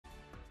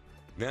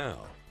Now,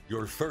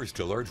 your first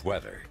alert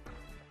weather.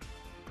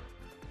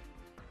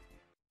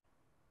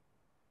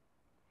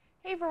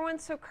 Hey everyone,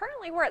 so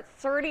currently we're at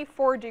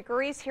 34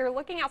 degrees here.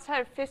 Looking outside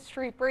of 5th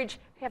Street Bridge,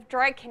 we have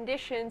dry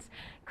conditions.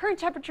 Current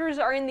temperatures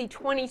are in the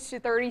 20s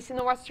to 30s in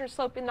the western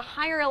slope. In the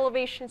higher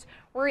elevations,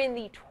 we're in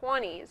the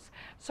 20s.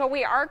 So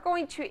we are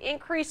going to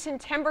increase in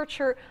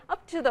temperature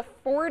up to the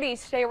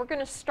 40s today. We're going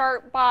to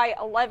start by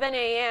 11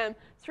 a.m.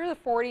 through the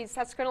 40s.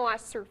 That's going to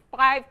last through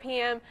 5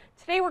 p.m.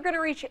 Today we're going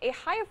to reach a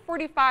high of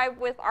 45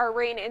 with our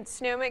rain and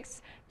snow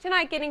mix.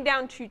 Tonight getting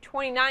down to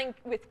 29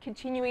 with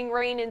continuing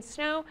rain and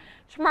snow.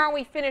 Tomorrow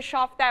we finish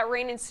off that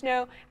rain and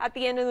snow at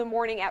the end of the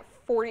morning at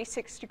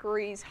 46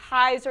 degrees.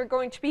 Highs are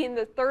going to be in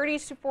the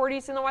 30s to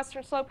 40s in the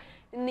western slope.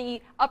 In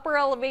the upper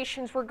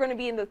elevations, we're going to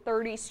be in the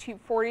 30s to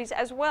 40s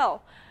as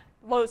well.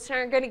 Lows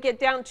are going to get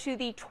down to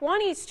the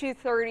 20s to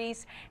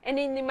 30s, and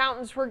in the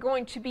mountains, we're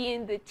going to be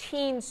in the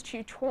teens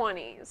to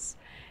 20s.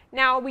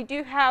 Now, we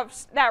do have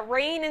that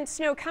rain and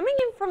snow coming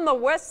in from the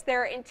west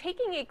there, and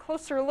taking a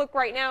closer look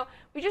right now,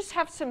 we just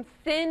have some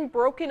thin,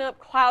 broken up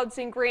clouds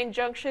in Grand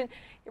Junction.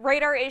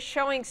 Radar is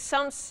showing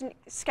some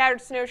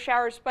scattered snow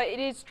showers, but it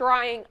is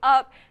drying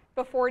up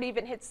before it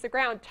even hits the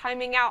ground.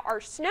 Timing out our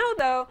snow,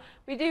 though,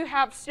 we do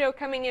have snow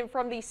coming in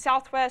from the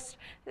southwest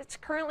that's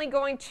currently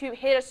going to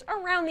hit us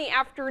around the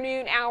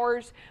afternoon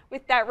hours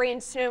with that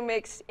rain-snow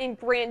mix in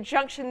Grand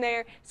Junction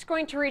there. It's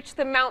going to reach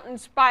the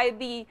mountains by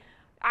the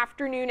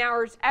afternoon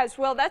hours as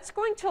well. That's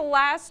going to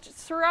last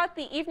throughout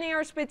the evening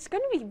hours, but it's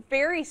going to be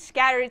very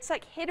scattered. It's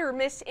like hit or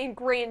miss in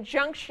Grand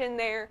Junction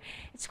there.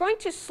 It's going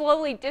to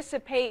slowly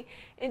dissipate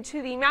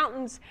into the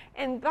mountains,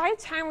 and by the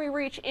time we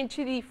reach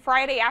into the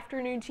Friday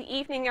afternoon to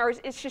evening hours,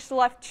 it's just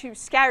left to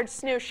scattered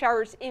snow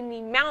showers in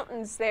the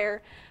mountains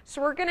there.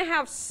 So we're going to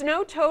have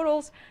snow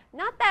totals,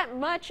 not that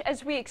much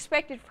as we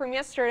expected from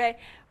yesterday.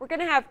 We're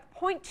going to have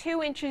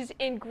 0.2 inches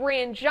in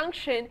Grand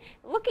Junction.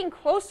 Looking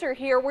closer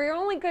here, we're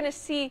only going to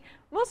see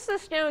most of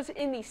the snows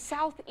in the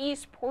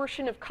southeast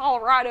portion of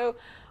Colorado,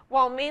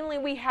 while mainly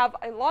we have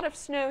a lot of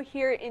snow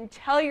here in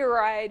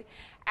Telluride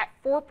at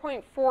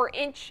 4.4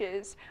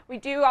 inches. We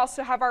do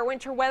also have our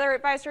winter weather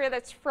advisory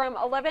that's from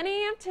 11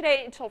 a.m.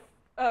 today until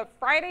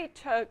Friday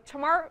to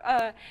tomorrow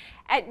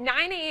at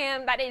 9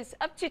 a.m. That is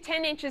up to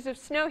 10 inches of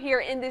snow here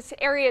in this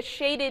area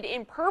shaded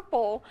in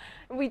purple.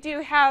 And we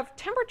do have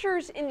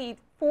temperatures in the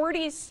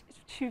 40s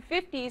to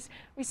 50s.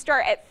 We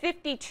start at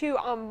 52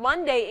 on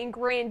Monday in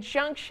Grand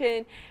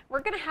Junction.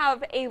 We're going to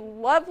have a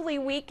lovely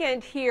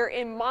weekend here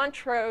in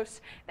Montrose.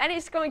 That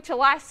is going to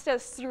last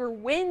us through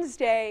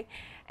Wednesday.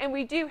 And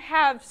we do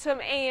have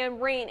some AM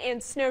rain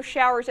and snow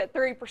showers at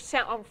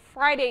 30% on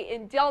Friday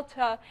in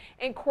Delta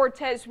and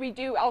Cortez. We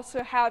do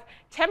also have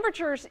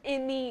temperature lows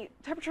in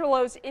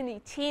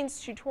the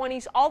teens to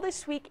 20s all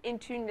this week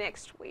into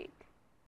next week.